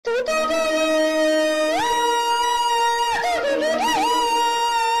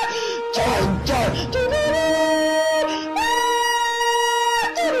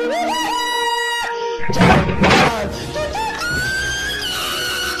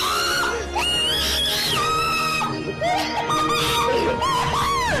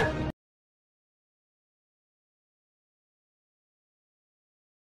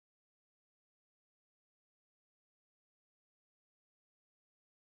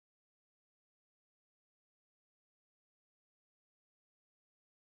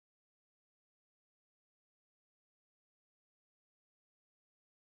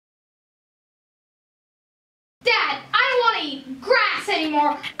Dad, I don't want to eat grass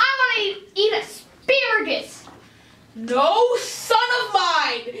anymore. I want to eat asparagus. No son of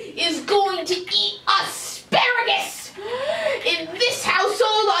mine is going to eat asparagus. In this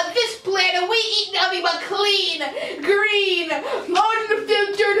household, on this planet, we eat nothing but clean, green,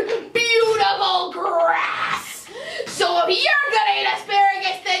 unfiltered, beautiful grass. So if you're going to eat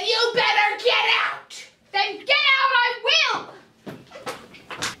asparagus, then you better get out. Then get out, I will.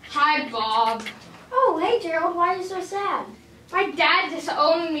 Hi, Bob. Oh, hey Gerald, why are you so sad? My dad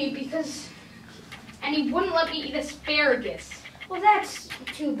disowned me and he wouldn't let me eat asparagus. Well, that's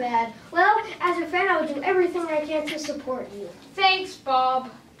too bad. Well, as your friend, I will do everything I can to support you. Thanks, Bob.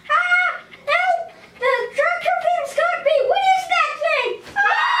 Ah! Help! The tractor beam's got me! What is that thing?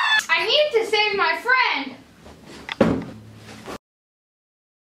 Ah! I need to save my friend.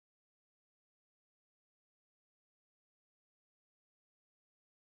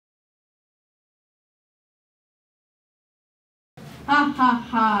 Ha ha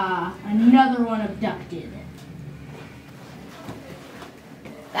ha, another one abducted.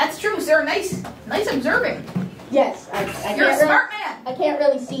 That's true, sir. Nice observing. Yes, I You're a can't smart man. I can't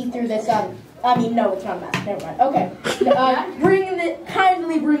really see through this. I mean, no, it's not a mask. Never mind. Okay.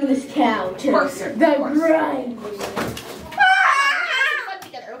 Kindly bring this cow to Of course, sir. the Of course. grind. Fun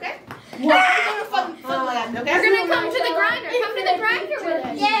together, okay? We're fun land, okay? We're gonna come to the grinder. Come to the grinder with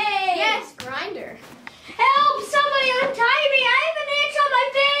us. Yay! Yes, grinder. Help! Somebody untie me! I have an itch on my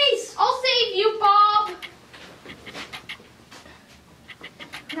face! I'll save you, Bob.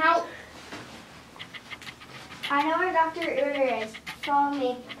 Now, I know where Dr. Uter is. Follow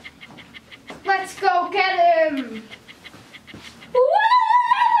me. let's go get him.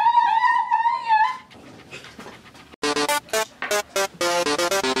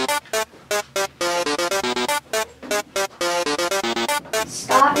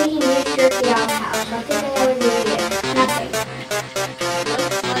 Stop making beef jerky out of the house. Nothing I would do again. Nothing.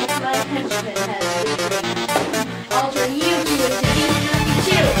 Looks like my henchman has been I'll turn you two into beef jerky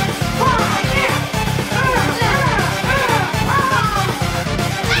too.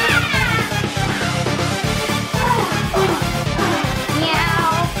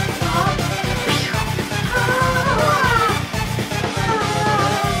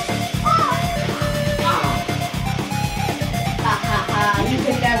 Ha ha ha, you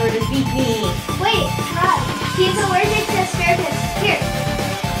can never defeat me. Wait, Rob. He's allergic to asparagus. Here.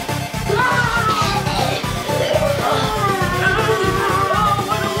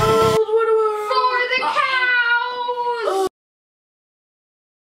 For the cows.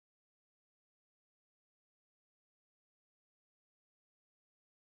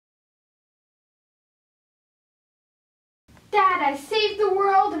 Dad, I saved the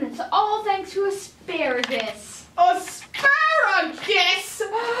world, and it's all thanks to asparagus. Asparagus!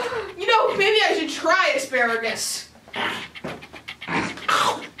 You know, maybe I should try asparagus.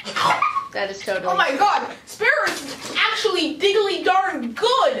 That is totally. Oh my god, asparagus is actually diggly darn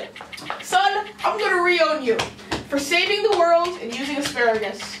good. Son, I'm gonna re-own you for saving the world and using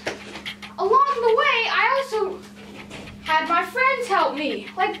asparagus. Along the way, I also had my friends help me.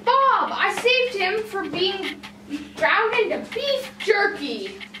 Like Bob, I saved him from being drowned into beef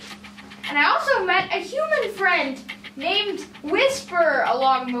jerky. And I also met a human friend named Whisper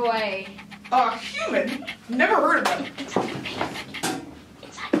along the way. A human? Never heard of them.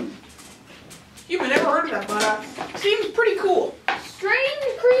 Human, never heard of them, but seems pretty cool. Strange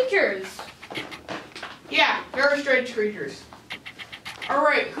creatures. Yeah, very strange creatures.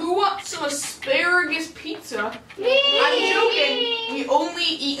 Alright, who wants some asparagus pizza? Me! I'm joking. We only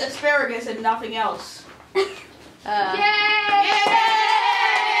eat asparagus and nothing else. Yay! Yay!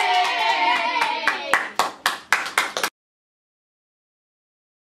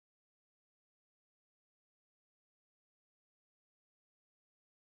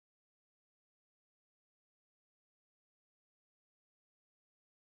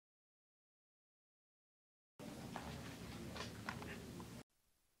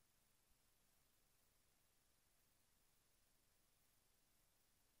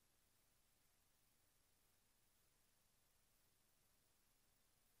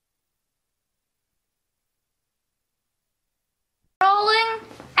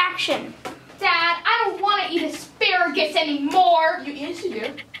 action. Dad, I don't want to eat asparagus anymore. Yes, you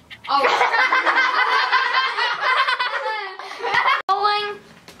do. Oh. Rolling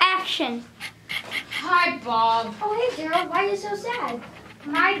action. Hi, Bob. Oh, hey, Gerald. Why are you so sad?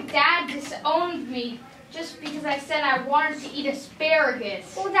 My dad disowned me just because I said I wanted to eat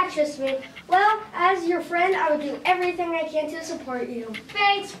asparagus. Oh, that's just me. Well, as your friend, I would do everything I can to support you.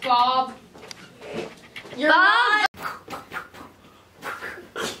 Thanks, Bob. You're Bob! not.